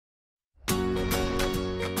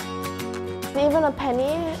even a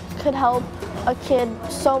penny could help a kid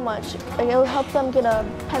so much. Like, it would help them get a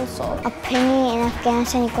pencil. A penny in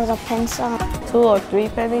Afghanistan equals a pencil. 2 or 3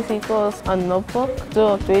 pennies equals a notebook. $2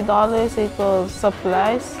 or $3 equals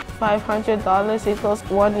supplies. $500 equals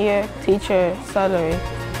 1 year teacher salary.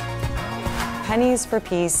 Pennies for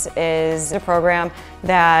Peace is a program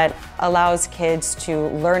that allows kids to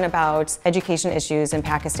learn about education issues in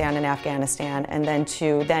Pakistan and Afghanistan, and then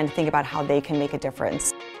to think about how they can make a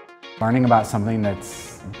difference. Learning about something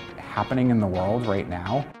that's happening in the world right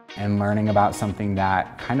now and learning about something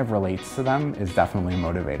that kind of relates to them is definitely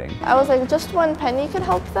motivating. I was like, just 1 penny could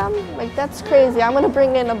help them? Like, that's crazy. I'm gonna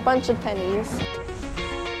bring in a bunch of pennies.